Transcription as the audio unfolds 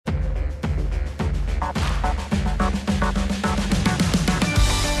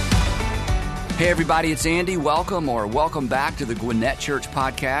Hey everybody, it's Andy. Welcome back to the Gwinnett Church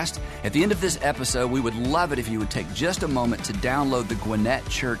Podcast. At the end of this episode, we would love it if you would take just a moment to download the Gwinnett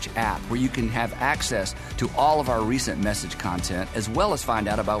Church app, where you can have access to all of our recent message content, as well as find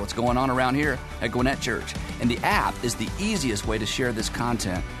out about what's going on around here at Gwinnett Church. And the app is the easiest way to share this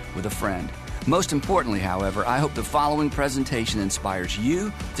content with a friend. Most importantly, however, I hope the following presentation inspires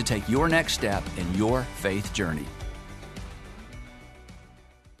you to take your next step in your faith journey.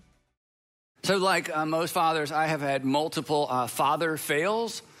 So like most fathers, I have had multiple father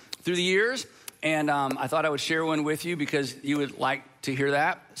fails through the years, and I thought I would share one with you because you would like to hear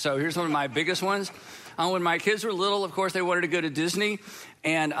that. So here's one of my biggest ones. When my kids were little, of course, they wanted to go to Disney,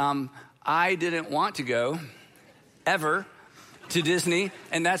 and I didn't want to go ever to Disney,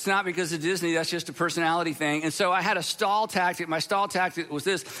 and that's not because of Disney, that's just a personality thing. And so I had a stall tactic. My stall tactic was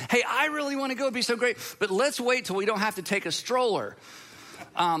this: hey, I really want to go, it'd be so great, but let's wait till we don't have to take a stroller.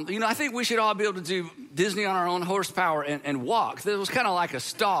 I think we should all be able to do Disney on our own horsepower and walk. It was kind of like a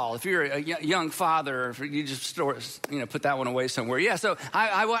stall. If you're a young father, you just put that one away somewhere. Yeah, so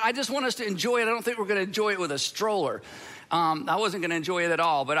I just want us to enjoy it. I don't think we're going to enjoy it with a stroller. I wasn't going to enjoy it at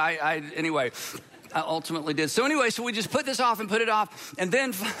all, but I ultimately did. So we just put this off and put it off. And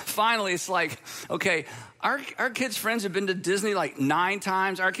then finally it's like, okay, our kids' friends have been to Disney like 9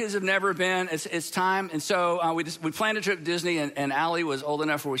 times. Our kids have never been. It's time. And so we planned a trip to Disney, and Allie was old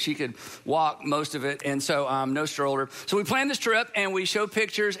enough where she could walk most of it. And so no stroller. So we planned this trip, and we showed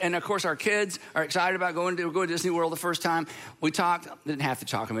pictures. And of course, our kids are excited about going to Disney World the first time. We talked, didn't have to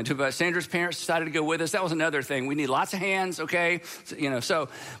talk them into it, but Sandra's parents decided to go with us. That was another thing. We need lots of hands, okay? So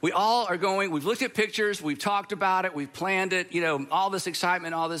we all are going. We've looked at pictures. We've talked about it. We've planned it. All this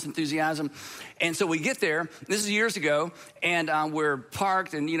excitement, all this enthusiasm. And so we get there, this is years ago, and we're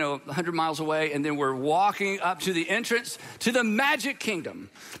parked and, 100 miles away, and then we're walking up to the entrance to the Magic Kingdom.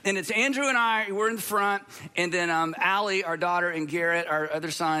 And it's Andrew and I, we're in the front, and then Allie, our daughter, and Garrett, our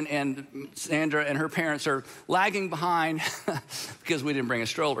other son, and Sandra and her parents are lagging behind because we didn't bring a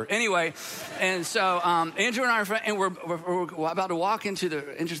stroller. Anyway, and so Andrew and I are in front, and we're about to walk into the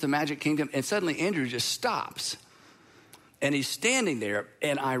entrance of the Magic Kingdom, and suddenly Andrew just stops. And he's standing there,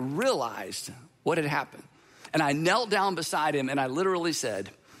 and I realized what had happened. And I knelt down beside him, and I literally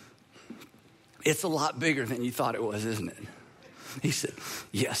said, "It's a lot bigger than you thought it was, isn't it?" He said,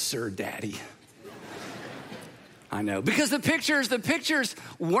 "Yes, sir, Daddy." I know, because the pictures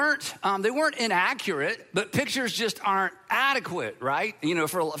weren't, they weren't inaccurate, but pictures just aren't adequate, right?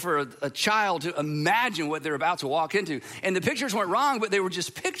 For a child to imagine what they're about to walk into. And the pictures weren't wrong, but they were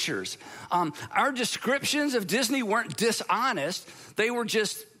just pictures. Our descriptions of Disney weren't dishonest. They were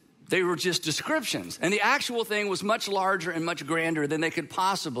just descriptions. And the actual thing was much larger and much grander than they could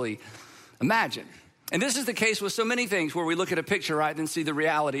possibly imagine. And this is the case with so many things where we look at a picture, right, then see the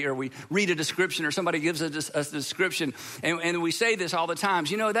reality, or we read a description, or somebody gives us a description, and we say this all the time.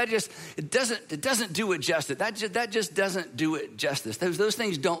 It doesn't do it justice. That just doesn't do it justice. Those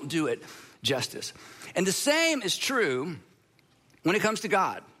things don't do it justice. And the same is true when it comes to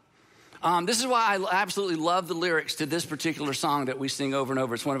God. This is why I absolutely love the lyrics to this particular song that we sing over and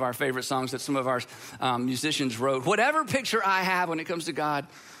over. It's one of our favorite songs that some of our musicians wrote. Whatever picture I have when it comes to God,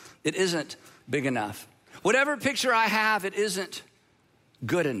 it isn't big enough. Whatever picture I have, it isn't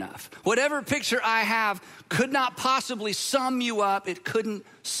good enough. Whatever picture I have could not possibly sum you up. It couldn't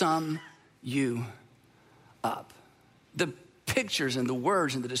sum you up. The pictures and the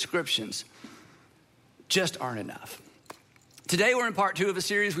words and the descriptions just aren't enough. Today we're in part 2 of a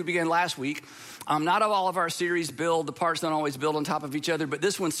series we began last week. Not all of our series the parts don't always build on top of each other, but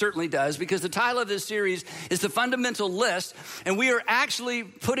this one certainly does, because the title of this series is The Fundamental List, and we are actually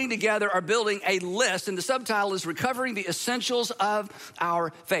building a list, and the subtitle is Recovering the Essentials of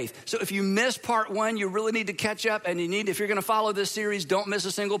Our Faith. So if you missed part 1, you really need to catch up, and if you're gonna follow this series, don't miss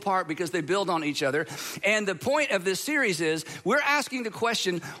a single part because they build on each other. And the point of this series is we're asking the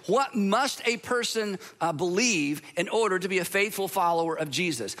question, what must a person believe in order to be a faithful follower of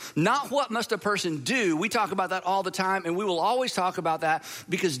Jesus? Not what must a person do. We talk about that all the time, and we will always talk about that,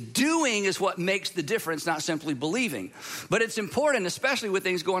 because doing is what makes the difference, not simply believing. But it's important, especially with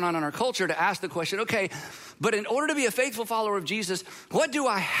things going on in our culture, to ask the question, okay, but in order to be a faithful follower of Jesus, what do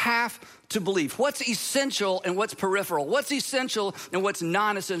I have to believe? What's essential and what's peripheral? What's essential and what's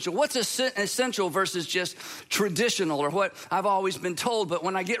non-essential? What's essential versus just traditional, or what I've always been told, but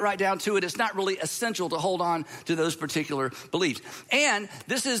when I get right down to it, it's not really essential to hold on to those particular beliefs. And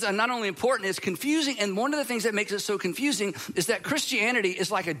this is not only important, it's confusing, and one of the things that makes it so confusing is that Christianity is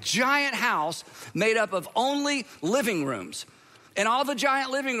like a giant house made up of only living rooms. And all the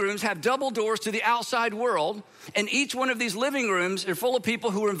giant living rooms have double doors to the outside world. And each one of these living rooms are full of people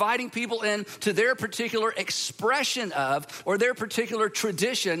who are inviting people in to their particular expression of, or their particular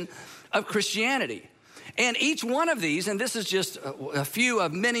tradition of Christianity. And each one of these, and this is just a few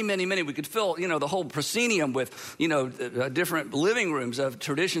of many, many, many, we could fill, the whole proscenium with, different living rooms of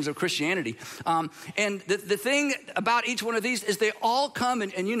traditions of Christianity. And the thing about each one of these is they all come,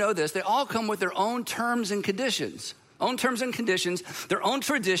 and you know this, they all come with their own terms and conditions. Own terms and conditions, their own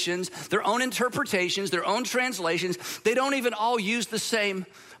traditions, their own interpretations, their own translations. They don't even all use the same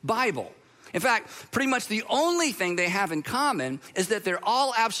Bible. In fact, pretty much the only thing they have in common is that they're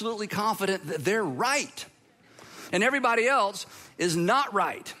all absolutely confident that they're right. And everybody else is not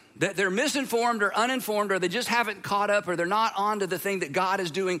right. That they're misinformed or uninformed, or they just haven't caught up, or they're not on to the thing that God is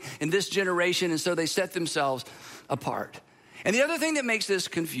doing in this generation, and so they set themselves apart. And the other thing that makes this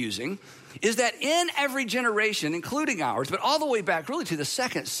confusing is that in every generation, including ours, but all the way back really to the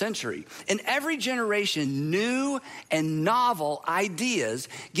 2nd century, in every generation, new and novel ideas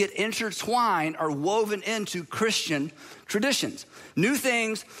get intertwined or woven into Christian traditions. New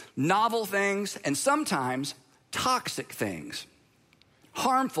things, novel things, and sometimes toxic things,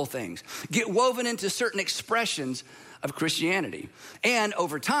 harmful things get woven into certain expressions of Christianity. And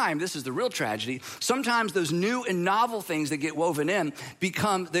over time, this is the real tragedy, sometimes those new and novel things that get woven in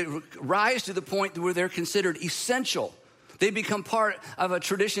they rise to the point where they're considered essential. They become part of a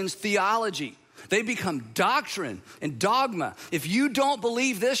tradition's theology. They become doctrine and dogma. If you don't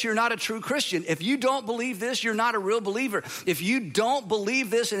believe this, you're not a true Christian. If you don't believe this, you're not a real believer. If you don't believe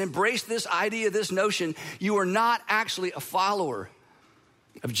this and embrace this idea, this notion, you are not actually a follower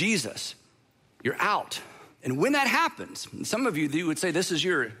of Jesus. You're out. And when that happens, and some of you would say this is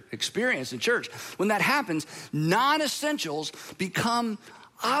your experience in church, when that happens, non-essentials become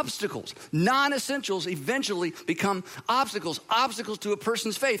obstacles. Non-essentials eventually become obstacles. Obstacles to a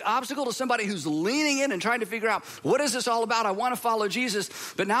person's faith. Obstacle to somebody who's leaning in and trying to figure out, what is this all about? I want to follow Jesus,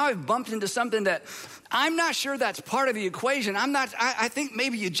 but now I've bumped into something that I'm not sure that's part of the equation. I think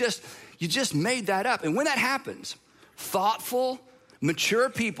maybe you just made that up. And when that happens, thoughtful,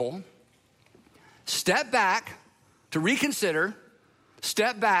 mature people step back to reconsider,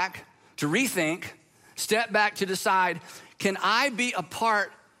 step back to rethink, step back to decide, can I be a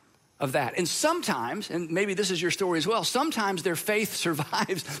part of that? And sometimes, and maybe this is your story as well, sometimes their faith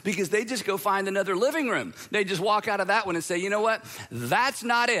survives because they just go find another living room. They just walk out of that one and say, you know what? That's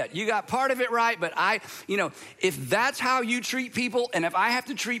not it. You got part of it right, but if that's how you treat people, and if I have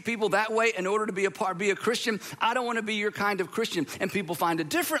to treat people that way in order to be a Christian, I don't want to be your kind of Christian. And people find a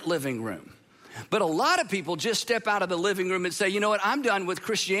different living room. But a lot of people just step out of the living room and say, you know what, I'm done with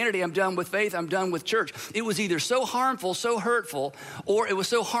Christianity, I'm done with faith, I'm done with church. It was either so harmful, so hurtful, or it was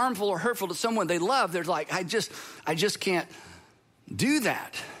so harmful or hurtful to someone they love, they're like, I just can't do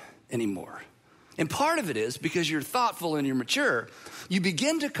that anymore. And part of it is because you're thoughtful and you're mature, you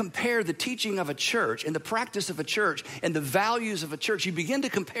begin to compare the teaching of a church and the practice of a church and the values of a church. You begin to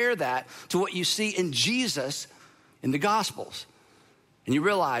compare that to what you see in Jesus in the Gospels. And you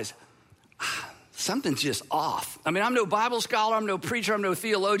realize, something's just off. I mean, I'm no Bible scholar, I'm no preacher, I'm no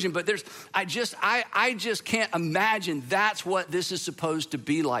theologian, but I just can't imagine that's what this is supposed to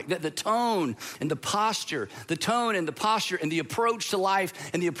be like. That the tone and the posture and the approach to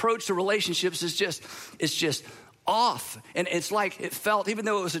life and the approach to relationships is just off. And it's like it felt, even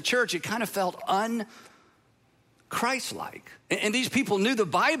though it was a church, it kind of felt Christ-like. And these people knew the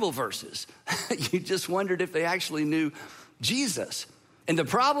Bible verses. You just wondered if they actually knew Jesus. And the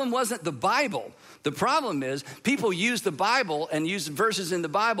problem wasn't the Bible. The problem is people use the Bible and use verses in the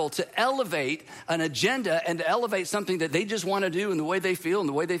Bible to elevate an agenda and to elevate something that they just want to do and the way they feel and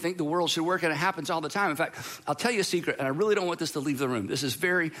the way they think the world should work. And it happens all the time. In fact, I'll tell you a secret, and I really don't want this to leave the room.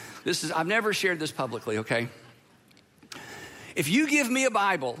 I've never shared this publicly, okay? If you give me a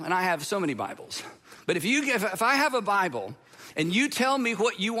Bible, and I have so many Bibles, but if I have a Bible and you tell me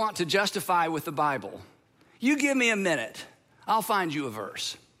what you want to justify with the Bible, you give me a minute, I'll find you a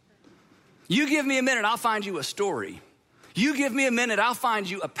verse. You give me a minute, I'll find you a story. You give me a minute, I'll find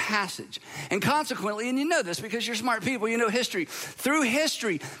you a passage. And consequently, and you know this because you're smart people, you know history. Through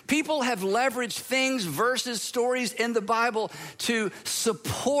history, people have leveraged things, verses, stories in the Bible to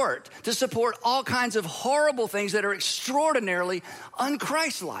support all kinds of horrible things that are extraordinarily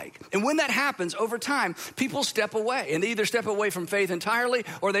un-Christ-like. And when that happens over time, people step away. And they either step away from faith entirely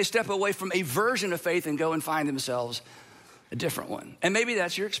or they step away from a version of faith and go and find themselves a different one. And maybe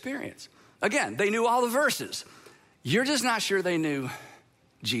that's your experience. Again, they knew all the verses. You're just not sure they knew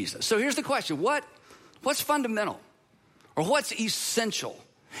Jesus. So here's the question. What's fundamental or what's essential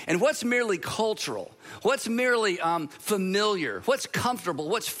And what's merely cultural? What's merely familiar? What's comfortable?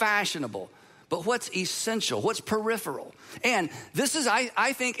 What's fashionable? But what's essential? What's peripheral? And this is,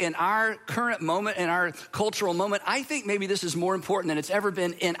 I think, in our current moment, in our cultural moment, I think maybe this is more important than it's ever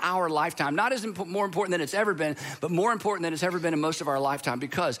been in our lifetime. Not as more important than it's ever been, but more important than it's ever been in most of our lifetime.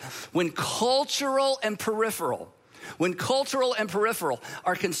 Because when cultural and peripheral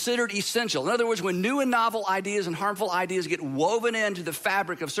are considered essential. In other words, when new and novel ideas and harmful ideas get woven into the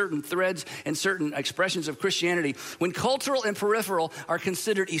fabric of certain threads and certain expressions of Christianity, when cultural and peripheral are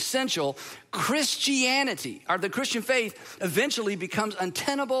considered essential, Christianity, or the Christian faith, eventually becomes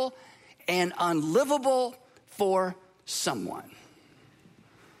untenable and unlivable for someone.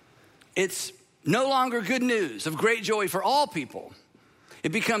 It's no longer good news of great joy for all people.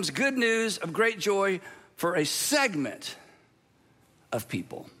 It becomes good news of great joy for a segment of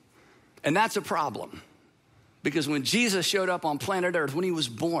people. And that's a problem. Because when Jesus showed up on planet Earth, when he was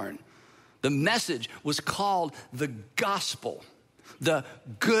born, the message was called the gospel, the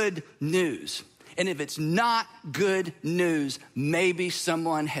good news. And if it's not good news, maybe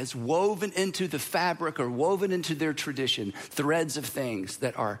someone has woven into the fabric or woven into their tradition threads of things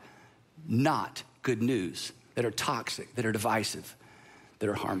that are not good news, that are toxic, that are divisive, that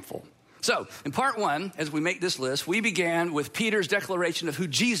are harmful. So in part one, as we make this list, we began with Peter's declaration of who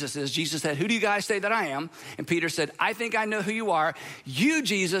Jesus is. Jesus said, "Who do you guys say that I am?" And Peter said, "I think I know who you are. You,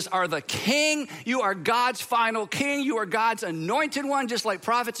 Jesus, are the king. You are God's final king. You are God's anointed one, just like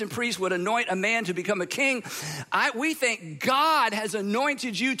prophets and priests would anoint a man to become a king. We think God has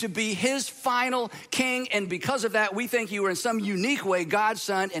anointed you to be his final king. And because of that, we think you are in some unique way God's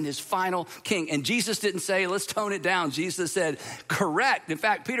son and his final king." And Jesus didn't say, let's tone it down. Jesus said, correct. In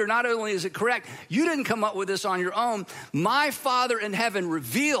fact, Peter, not only is it correct, you didn't come up with this on your own. My Father in heaven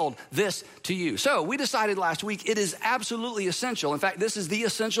revealed this to you. So we decided last week it is absolutely essential. In fact, this is the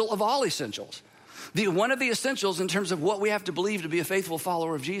essential of all essentials. One of the essentials in terms of what we have to believe to be a faithful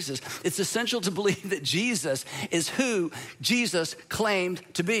follower of Jesus, it's essential to believe that Jesus is who Jesus claimed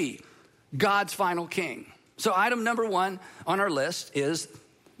to be, God's final king. So item number one on our list is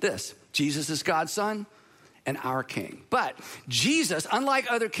this: Jesus is God's son and our king. But Jesus,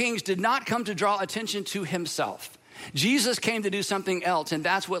 unlike other kings, did not come to draw attention to himself. Jesus came to do something else, and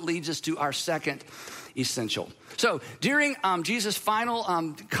that's what leads us to our second essential. So during Jesus' final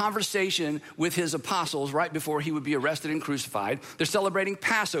conversation with his apostles right before he would be arrested and crucified, they're celebrating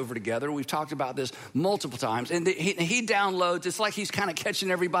Passover together. We've talked about this multiple times. And he downloads, it's like he's kind of catching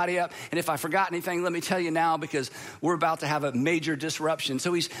everybody up. And if I forgot anything, let me tell you now, because we're about to have a major disruption.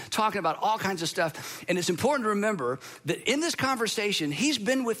 So he's talking about all kinds of stuff. And it's important to remember that in this conversation, he's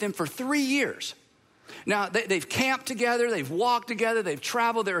been with them for 3 years. Now, they've camped together, they've walked together, they've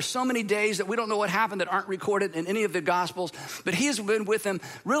traveled. There are so many days that we don't know what happened that aren't recorded in any of the Gospels. But he has been with them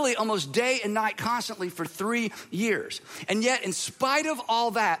really almost day and night constantly for 3 years. And yet, in spite of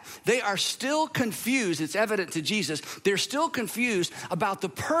all that, they are still confused. It's evident to Jesus. They're still confused about the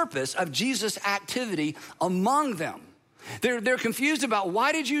purpose of Jesus' activity among them. They're confused about,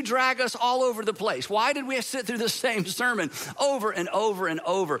 why did you drag us all over the place? Why did we sit through the same sermon over and over and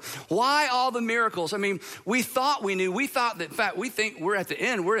over? Why all the miracles? I mean, we thought we knew. We thought that, in fact, we think we're at the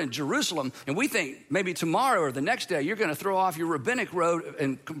end. We're in Jerusalem, and we think maybe tomorrow or the next day you're going to throw off your rabbinic robe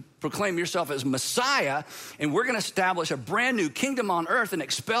and proclaim yourself as Messiah, and we're going to establish a brand new kingdom on earth and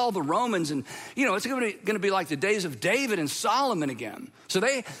expel the Romans. And, you know, it's going to be like the days of David and Solomon again. So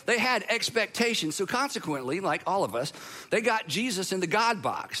they had expectations. So consequently, like all of us, they got Jesus in the God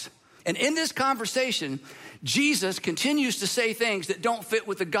box. And in this conversation, Jesus continues to say things that don't fit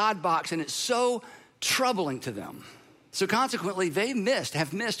with the God box, and it's so troubling to them. So consequently,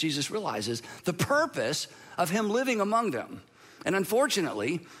 have missed, Jesus realizes, the purpose of him living among them. And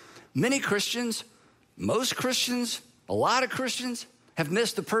unfortunately, many Christians, most Christians, a lot of Christians have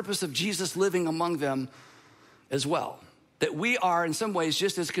missed the purpose of Jesus living among them as well. That we are in some ways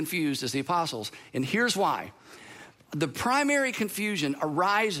just as confused as the apostles. And here's why. The primary confusion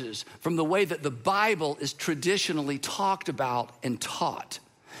arises from the way that the Bible is traditionally talked about and taught.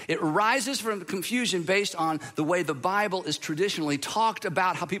 It arises from the confusion based on the way the Bible is traditionally talked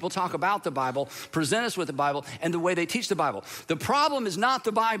about, how people talk about the Bible, present us with the Bible, and the way they teach the Bible. The problem is not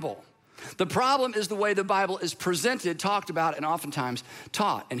the Bible. The problem is the way the Bible is presented, talked about, and oftentimes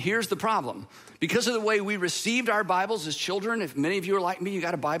taught. And here's the problem. Because of the way we received our Bibles as children, if many of you are like me, you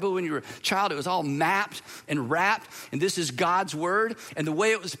got a Bible when you were a child, it was all mapped and wrapped, and this is God's word. And the way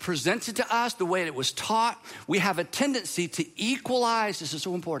it was presented to us, the way it was taught, we have a tendency to equalize, this is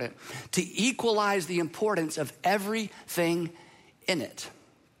so important, to equalize the importance of everything in it.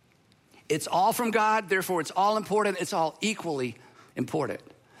 It's all from God, therefore it's all important, it's all equally important.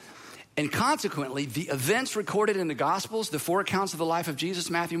 And consequently, the events recorded in the Gospels, the 4 accounts of the life of Jesus,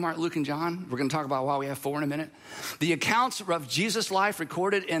 Matthew, Mark, Luke, and John, we're going to talk about why we have 4 in a minute. The accounts of Jesus' life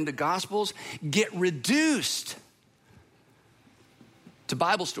recorded in the Gospels get reduced to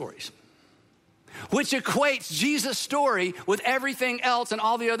Bible stories, which equates Jesus' story with everything else and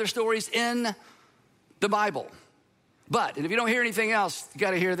all the other stories in the Bible. But, and if you don't hear anything else, you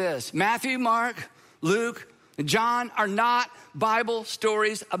got to hear this. Matthew, Mark, Luke, and John are not Bible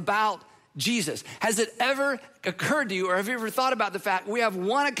stories about Jesus. Has it ever occurred to you, or have you ever thought about the fact we have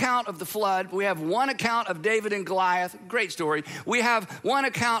one account of the flood, we have one account of David and Goliath, great story. We have one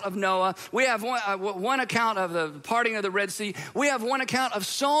account of Noah. We have one account of the parting of the Red Sea. We have one account of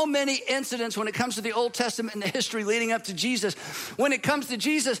so many incidents when it comes to the Old Testament and the history leading up to Jesus. When it comes to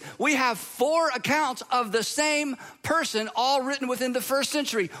Jesus, we have 4 accounts of the same person, all written within the first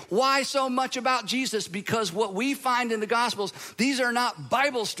century. Why so much about Jesus? Because what we find in the Gospels, these are not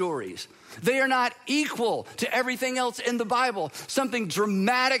Bible stories. They are not equal to everything else in the Bible. Something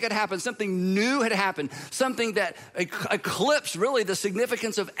dramatic had happened. Something new had happened. Something that eclipsed really the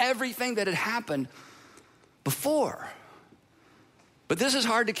significance of everything that had happened before. But this is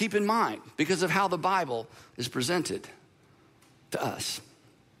hard to keep in mind because of how the Bible is presented to us.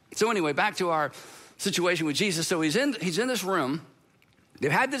 So anyway, back to our situation with Jesus. So he's in this room.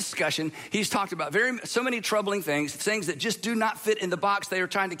 They've had the discussion. He's talked about so many troubling things that just do not fit in the box they are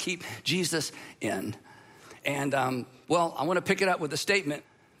trying to keep Jesus in. And, I want to pick it up with a statement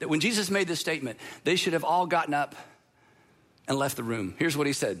that when Jesus made this statement, they should have all gotten up and left the room. Here's what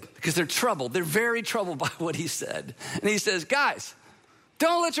he said, because they're troubled. They're very troubled by what he said. And he says, guys,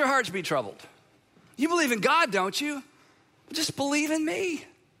 don't let your hearts be troubled. You believe in God, don't you? Just believe in me.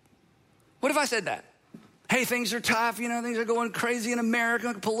 What if I said that? Hey, things are tough, things are going crazy in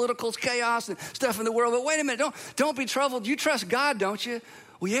America, political chaos and stuff in the world. But wait a minute, don't be troubled. You trust God, don't you?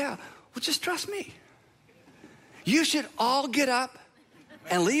 Well, yeah. Well, just trust me. You should all get up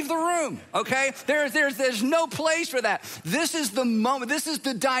and leave the room, okay? There's no place for that. This is the moment. This is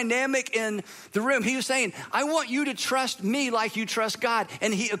the dynamic in the room. He was saying, I want you to trust me like you trust God.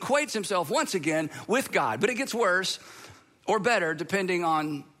 And he equates himself once again with God. But it gets worse or better depending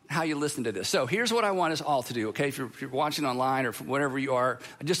on how you listen to this. So here's what I want us all to do, okay? If you're watching online or whatever you are,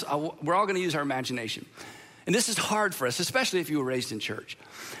 we're all going to use our imagination. And this is hard for us, especially if you were raised in church.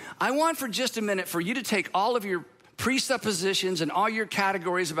 I want for just a minute for you to take all of your presuppositions and all your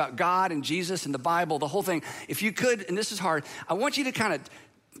categories about God and Jesus and the Bible, the whole thing. If you could, and this is hard, I want you to kind of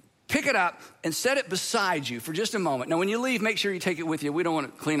pick it up and set it beside you for just a moment. Now, when you leave, make sure you take it with you. We don't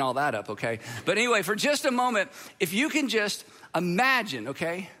want to clean all that up, okay? But anyway, for just a moment, if you can just imagine,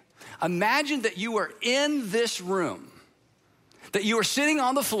 okay? Imagine that you are in this room, that you are sitting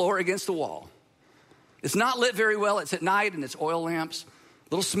on the floor against the wall. It's not lit very well. It's at night and it's oil lamps,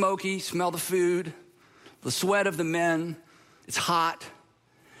 a little smoky, smell the food, the sweat of the men. It's hot.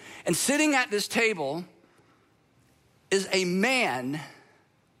 And sitting at this table is a man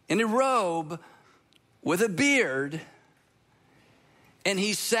in a robe with a beard, and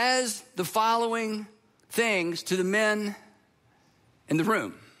he says the following things to the men in the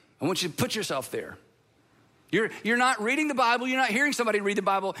room. I want you to put yourself there. You're not reading the Bible. You're not hearing somebody read the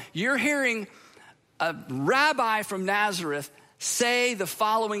Bible. You're hearing a rabbi from Nazareth say the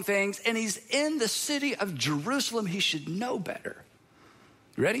following things, and he's in the city of Jerusalem. He should know better.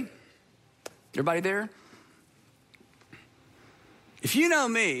 You ready? Everybody there? If you know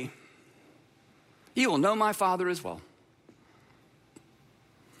me, you will know my Father as well.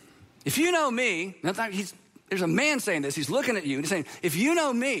 If you know me, there's a man saying this. He's looking at you and he's saying, if you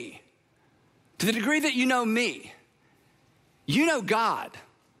know me, to the degree that you know me, you know God.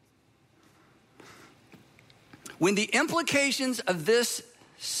 When the implications of this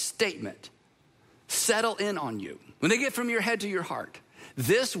statement settle in on you, when they get from your head to your heart,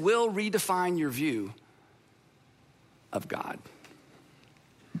 this will redefine your view of God.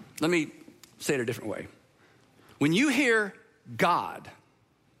 Let me say it a different way. When you hear God,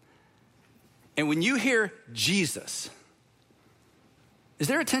 and when you hear Jesus, is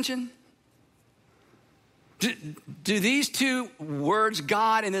there a tension? Do these two words,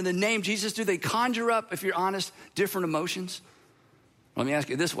 God and then the name Jesus, do they conjure up, if you're honest, different emotions? Let me ask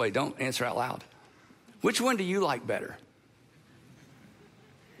you this way, don't answer out loud. Which one do you like better?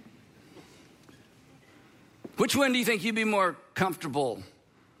 Which one do you think you'd be more comfortable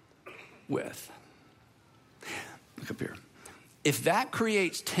with? Look up here. If that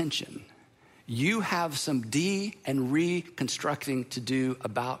creates tension, you have some and reconstructing to do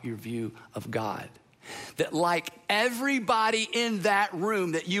about your view of God. That like everybody in that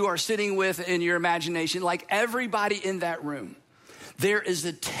room that you are sitting with in your imagination, like everybody in that room, there is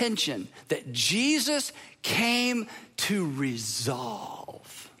a tension that Jesus came to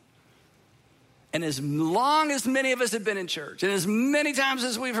resolve. And as long as many of us have been in church, and as many times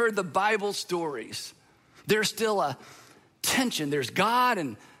as we've heard the Bible stories, there's still a tension. There's God,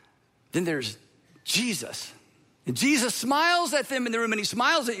 and then there's Jesus. And Jesus smiles at them in the room, and he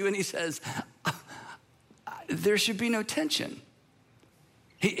smiles at you, and he says, there should be no tension.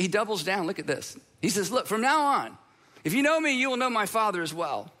 He doubles down. Look at this. He says, look, from now on, if you know me, you will know my Father as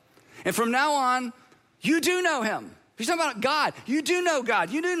well. And from now on, you do know him. He's talking about God. You do know God.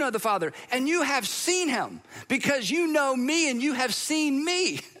 You do know the Father. And you have seen him because you know me and you have seen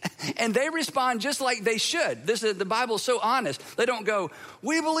me. And they respond just like they should. The Bible's so honest. They don't go,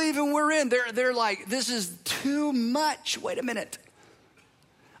 we believe and we're in. They're like, this is too much. Wait a minute.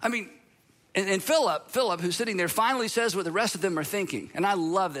 I mean, and Philip, who's sitting there, finally says what the rest of them are thinking. And I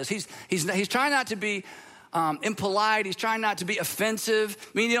love this. He's trying not to be impolite. He's trying not to be offensive.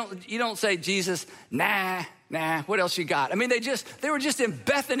 I mean, you don't say, Jesus, nah, what else you got? I mean, they were just in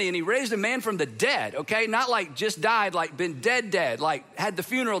Bethany, and he raised a man from the dead, okay? Not like just died, like been dead, like had the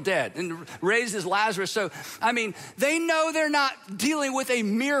funeral dead and raised his Lazarus. So, I mean, they know they're not dealing with a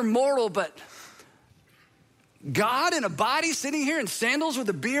mere mortal, but God in a body sitting here in sandals with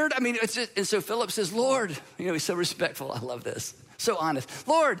a beard. I mean, and so Philip says, Lord, he's so respectful. I love this. So honest.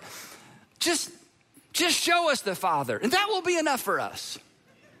 Lord, just show us the Father, and that will be enough for us.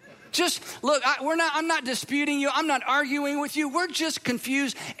 Just look, I'm not disputing you. I'm not arguing with you. We're just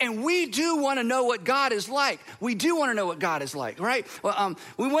confused, and we do want to know what God is like. We do want to know what God is like, right? Well,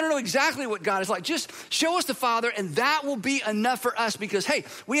 we want to know exactly what God is like. Just show us the Father, and that will be enough for us because, hey,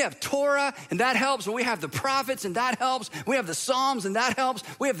 we have Torah, and that helps. We have the prophets, and that helps. We have the Psalms, and that helps.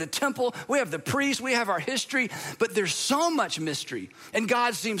 We have the temple. We have the priests. We have our history. But there's so much mystery, and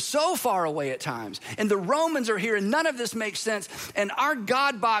God seems so far away at times. And the Romans are here, and none of this makes sense. And our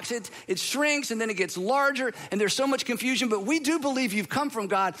God box, it shrinks and then it gets larger and there's so much confusion, but we do believe you've come from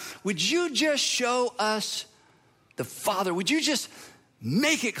God. Would you just show us the Father? Would you just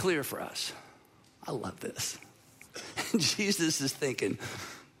make it clear for us? I love this. Jesus is thinking,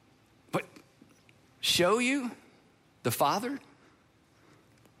 but show you the Father?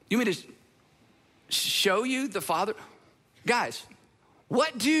 You mean to show you the Father? Guys,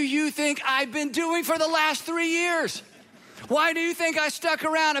 what do you think I've been doing for the last 3 years? Why do you think I stuck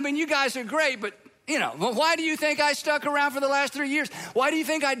around? I mean, you guys are great, but why do you think I stuck around for the last 3 years? Why do you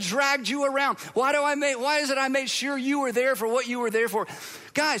think I dragged you around? Why is it I made sure you were there for what you were there for?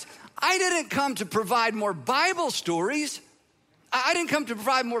 Guys, I didn't come to provide more Bible stories. I didn't come to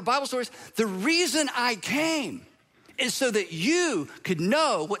provide more Bible stories. The reason I came is so that you could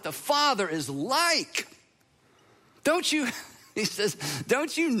know what the Father is like. Don't you, he says,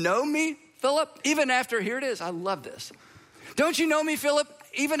 don't you know me, Philip? Even after, here it is, I love this. Don't you know me, Philip?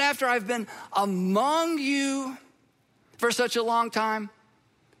 Even after I've been among you for such a long time.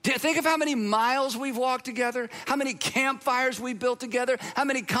 Think of how many miles we've walked together, how many campfires we built together, how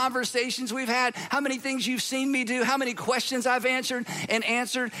many conversations we've had, how many things you've seen me do, how many questions I've answered, how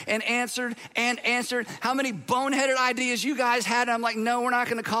many boneheaded ideas you guys had. And I'm like, no, we're not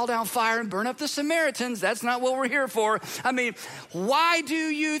going to call down fire and burn up the Samaritans. That's not what we're here for. I mean, why do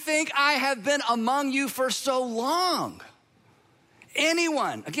you think I have been among you for so long?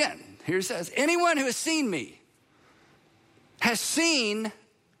 Anyone, again, here it says, anyone who has seen me has seen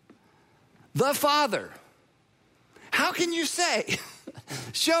the Father. How can you say,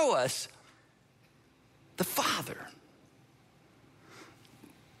 show us the Father?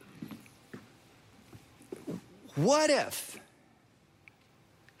 What if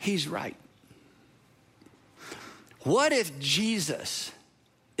he's right? What if Jesus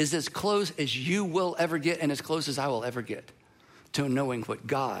is as close as you will ever get and as close as I will ever get to knowing what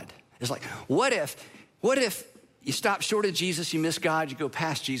God is like? What if you stop short of Jesus, you miss God, you go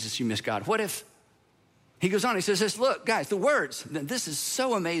past Jesus, you miss God? What if, he goes on, he says this, look, guys, the words, this is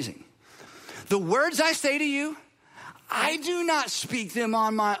so amazing. The words I say to you, I do not speak them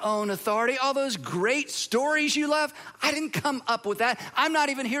on my own authority. All those great stories you love, I didn't come up with that. I'm not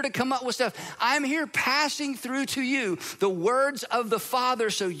even here to come up with stuff. I'm here passing through to you the words of the Father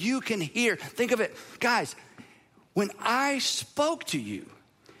so you can hear. Think of it, guys. When I spoke to you,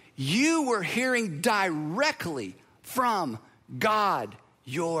 you were hearing directly from God,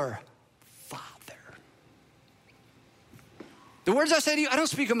 your Father. The words I say to you, I don't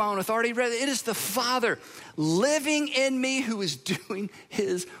speak of my own authority. Rather, it is the Father living in me who is doing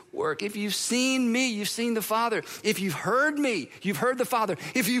his work. If you've seen me, you've seen the Father. If you've heard me, you've heard the Father.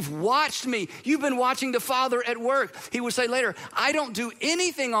 If you've watched me, you've been watching the Father at work. He would say later, I don't do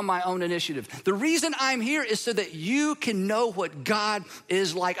anything on my own initiative. The reason I'm here is so that you can know what God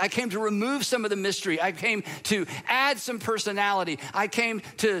is like. I came to remove some of the mystery. I came to add some personality. I came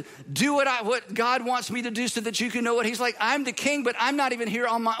to do what God wants me to do so that you can know what he's like. I'm the king, but I'm not even here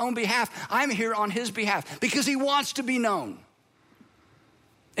on my own behalf. I'm here on his behalf because he wants to be known.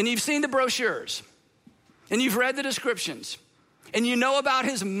 And you've seen the brochures, and you've read the descriptions, and you know about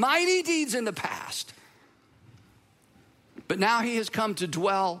his mighty deeds in the past. But now he has come to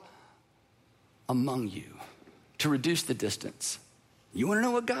dwell among you, to reduce the distance. You want to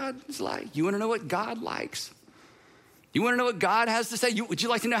know what God is like? You want to know what God likes? You want to know what God has to say? Would you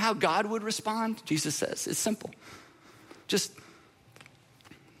like to know how God would respond? Jesus says, it's simple. Just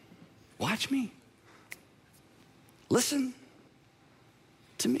watch me. Listen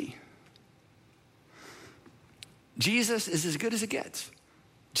to me. Jesus is as good as it gets.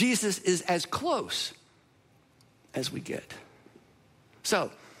 Jesus is as close as we get.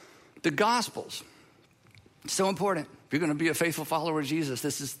 So, the Gospels, so important. If you're going to be a faithful follower of Jesus,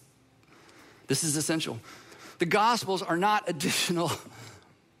 this is essential. The Gospels are not additional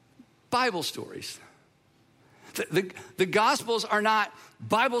Bible stories. The Gospels are not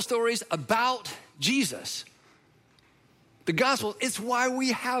Bible stories about Jesus. The Gospel, it's why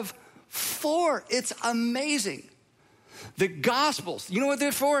we have 4. It's amazing. The Gospels, you know what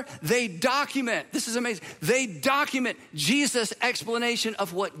they're for? They document, this is amazing, they document Jesus' explanation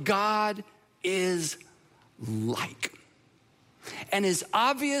of what God is like. And as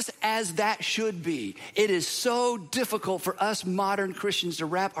obvious as that should be, it is so difficult for us modern Christians to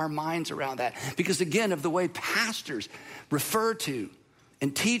wrap our minds around that because, again, of the way pastors refer to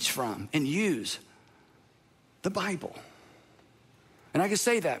and teach from and use the Bible. And I can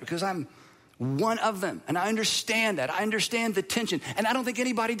say that because I'm one of them, and I understand that. I understand the tension, and I don't think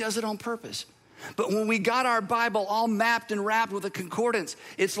anybody does it on purpose. But when we got our Bible all mapped and wrapped with a concordance,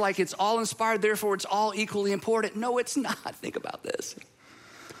 it's like it's all inspired, therefore it's all equally important. No, it's not. Think about this.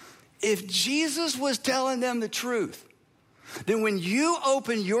 If Jesus was telling them the truth, then when you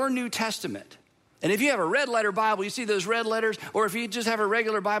open your New Testament, and if you have a red letter Bible, you see those red letters, or if you just have a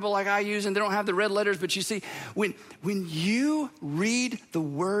regular Bible like I use and they don't have the red letters, but you see, when you read the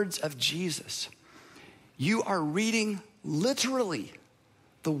words of Jesus, you are reading literally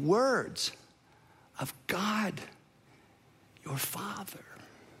the words of God, your Father.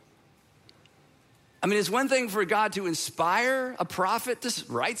 I mean, it's one thing for God to inspire a prophet to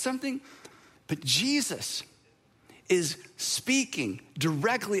write something, but Jesus is speaking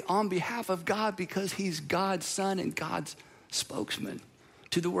directly on behalf of God because he's God's son and God's spokesman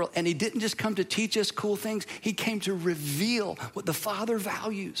to the world. And he didn't just come to teach us cool things. He came to reveal what the Father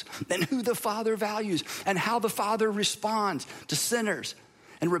values and who the Father values and how the Father responds to sinners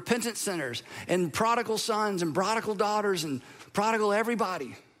and repentant sinners and prodigal sons and prodigal daughters and prodigal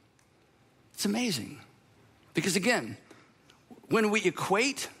everybody. It's amazing. Because again, when we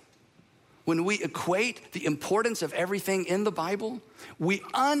equate the importance of everything in the Bible, we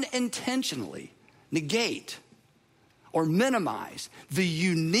unintentionally negate or minimize the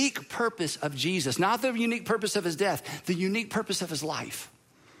unique purpose of Jesus. Not the unique purpose of his death, the unique purpose of his life.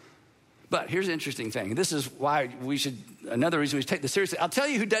 But here's the interesting thing. This is why another reason we should take this seriously. I'll tell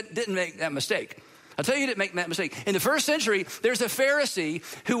you who didn't make that mistake. I'll tell you who didn't make that mistake. In the first century, there's a Pharisee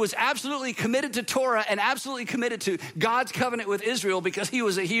who was absolutely committed to Torah and absolutely committed to God's covenant with Israel because he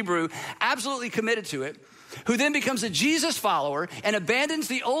was a Hebrew, absolutely committed to it, who then becomes a Jesus follower and abandons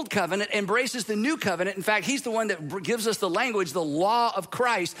the old covenant, embraces the new covenant. In fact, he's the one that gives us the language, the law of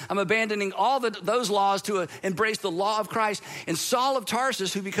Christ. I'm abandoning all those laws to embrace the law of Christ. And Saul of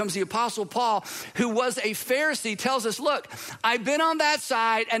Tarsus, who becomes the Apostle Paul, who was a Pharisee, tells us, look, I've been on that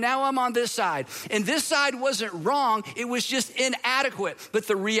side and now I'm on this side. And this side wasn't wrong, it was just inadequate. But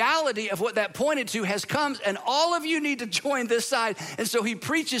the reality of what that pointed to has come, and all of you need to join this side. And so he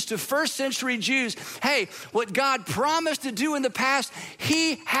preaches to first century Jews, hey, what God promised to do in the past,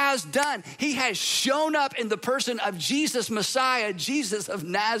 he has done. He has shown up in the person of Jesus, Messiah, Jesus of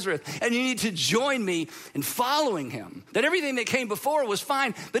Nazareth. And you need to join me in following him. That everything that came before was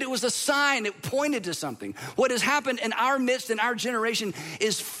fine, but it was a sign that pointed to something. What has happened in our midst, in our generation,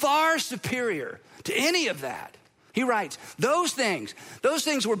 is far superior to any of that. He writes, those things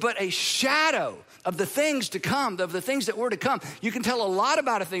were but a shadow of the things to come, of the things that were to come. You can tell a lot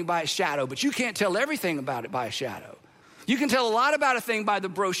about a thing by a shadow, but you can't tell everything about it by a shadow. You can tell a lot about a thing by the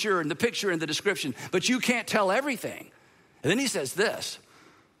brochure and the picture and the description, but you can't tell everything. And then he says this,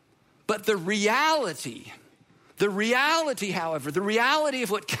 but the reality, however, the reality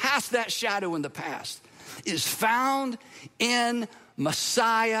of what cast that shadow in the past is found in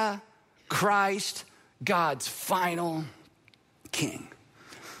Messiah, Christ, God's final King.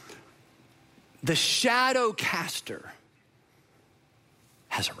 The Shadowcaster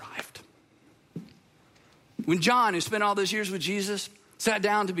has arrived. When John, who spent all those years with Jesus, sat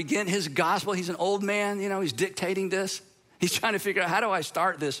down to begin his gospel, he's an old man, he's dictating this. He's trying to figure out, how do I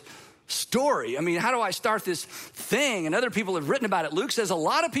start this story? I mean, how do I start this thing? And other people have written about it. Luke says a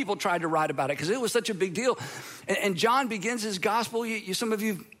lot of people tried to write about it because it was such a big deal. And John begins his gospel. Some of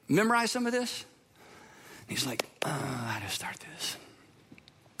you memorize some of this? He's like, how to start this?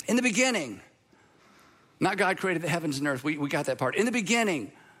 In the beginning, not God created the heavens and earth. We got that part. In the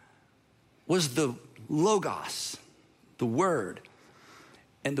beginning was the Logos, the Word.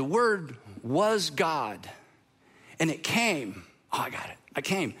 And the Word was God. And it came. Oh, I got it. I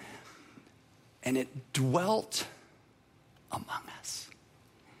came. And it dwelt among us.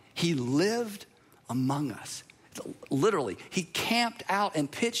 He lived among us. Literally, he camped out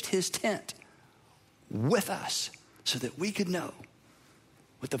and pitched his tent with us so that we could know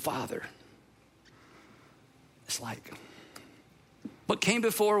what the Father is like. What came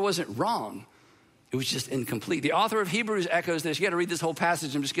before wasn't wrong. It was just incomplete. The author of Hebrews echoes this. You got to read this whole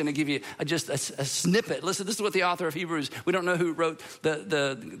passage. I'm just going to give you just a snippet. Listen, this is what the author of Hebrews, we don't know who wrote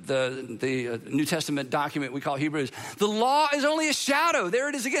the New Testament document we call Hebrews. The law is only a shadow. There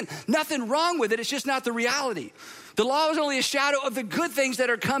it is again. Nothing wrong with it. It's just not the reality. The law is only a shadow of the good things that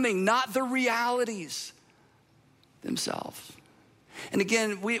are coming, not the realities themselves. And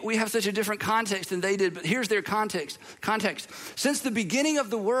again, we have such a different context than they did, but here's their context. Since the beginning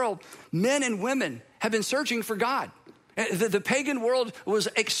of the world, men and women have been searching for God. The pagan world was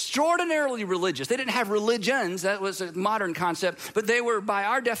extraordinarily religious. They didn't have religions. That was a modern concept, but they were, by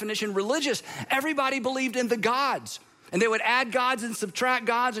our definition, religious. Everybody believed in the gods. And they would add gods and subtract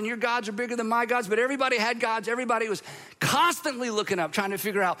gods, and your gods are bigger than my gods, but everybody had gods. Everybody was constantly looking up, trying to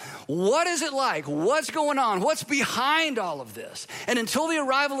figure out, what is it like? What's going on? What's behind all of this? And until the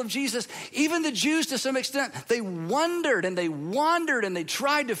arrival of Jesus, even the Jews, to some extent, they wondered and they wandered and they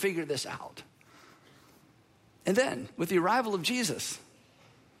tried to figure this out. And then, with the arrival of Jesus,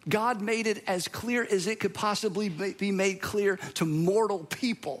 God made it as clear as it could possibly be made clear to mortal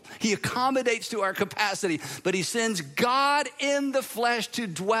people. He accommodates to our capacity, but he sends God in the flesh to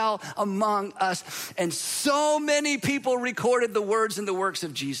dwell among us. And so many people recorded the words and the works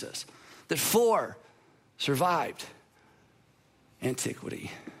of Jesus that 4 survived antiquity.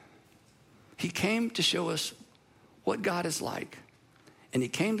 He came to show us what God is like, and he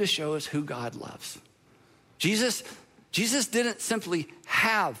came to show us who God loves. Jesus didn't simply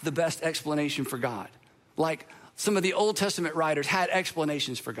have the best explanation for God, like some of the Old Testament writers had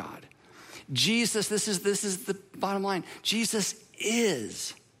explanations for God. Jesus, this is the bottom line. Jesus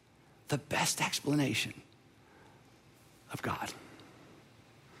is the best explanation of God.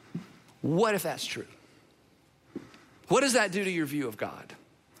 What if that's true? What does that do to your view of God?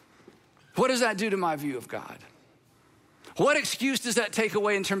 What does that do to my view of God? What excuse does that take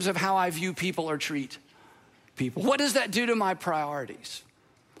away in terms of how I view people or treat people? What does that do to my priorities?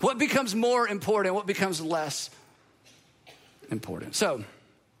 What becomes more important? What becomes less important? So,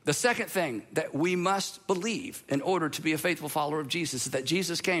 the second thing that we must believe in order to be a faithful follower of Jesus is that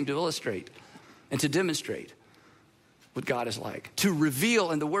Jesus came to illustrate and to demonstrate what God is like, to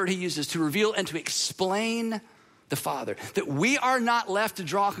reveal, and the word he uses, to reveal and to explain the Father. That we are not left to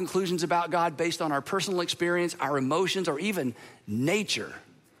draw conclusions about God based on our personal experience, our emotions, or even nature.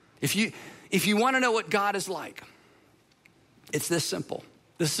 If you want to know what God is like, it's this simple.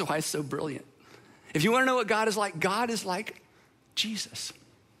 This is why it's so brilliant. If you want to know what God is like Jesus.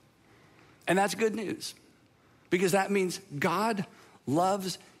 And that's good news, because that means God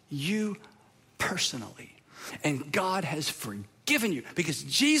loves you personally. And God has forgiven you, because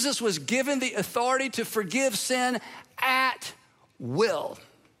Jesus was given the authority to forgive sin at will.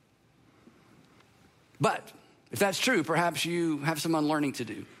 But if that's true, perhaps you have some unlearning to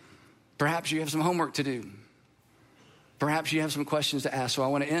do. Perhaps you have some homework to do. Perhaps you have some questions to ask. So I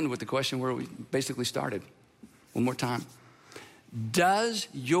want to end with the question where we basically started. One more time. Does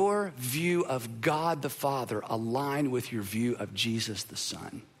your view of God the Father align with your view of Jesus the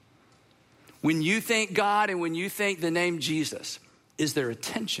Son? When you think God and when you think the name Jesus, is there a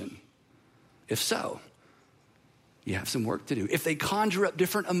tension? If so, you have some work to do. If they conjure up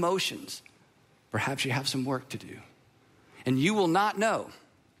different emotions, perhaps you have some work to do. And you will not know,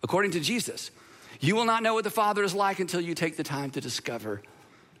 according to Jesus, you will not know what the Father is like until you take the time to discover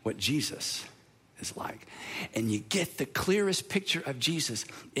what Jesus is like. And you get the clearest picture of Jesus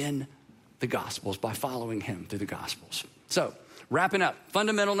in the Gospels by following him through the Gospels. So, wrapping up,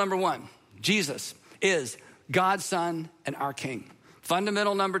 fundamental number one, Jesus is God's Son and our King.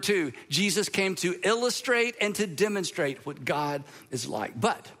 Fundamental number two, Jesus came to illustrate and to demonstrate what God is like.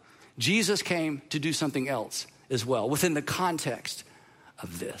 But Jesus came to do something else as well within the context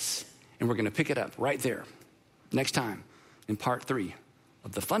of this. And we're going to pick it up right there next time in part 3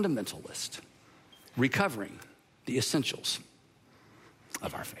 of the fundamental list, recovering the essentials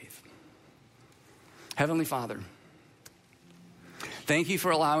of our faith. Heavenly Father, thank you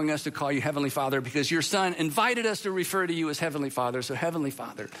for allowing us to call you Heavenly Father because your Son invited us to refer to you as Heavenly Father. So Heavenly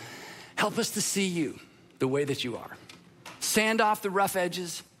Father, help us to see you the way that you are. Sand off the rough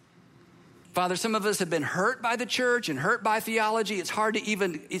edges. Father, some of us have been hurt by the church and hurt by theology. It's hard to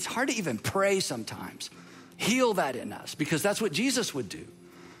even pray sometimes. Heal that in us because that's what Jesus would do.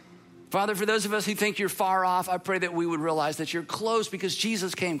 Father, for those of us who think you're far off, I pray that we would realize that you're close because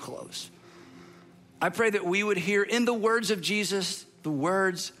Jesus came close. I pray that we would hear in the words of Jesus, the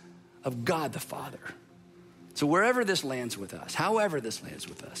words of God the Father. So wherever this lands with us, however this lands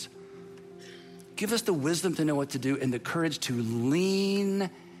with us, give us the wisdom to know what to do and the courage to lean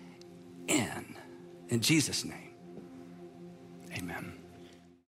in Jesus' name, amen.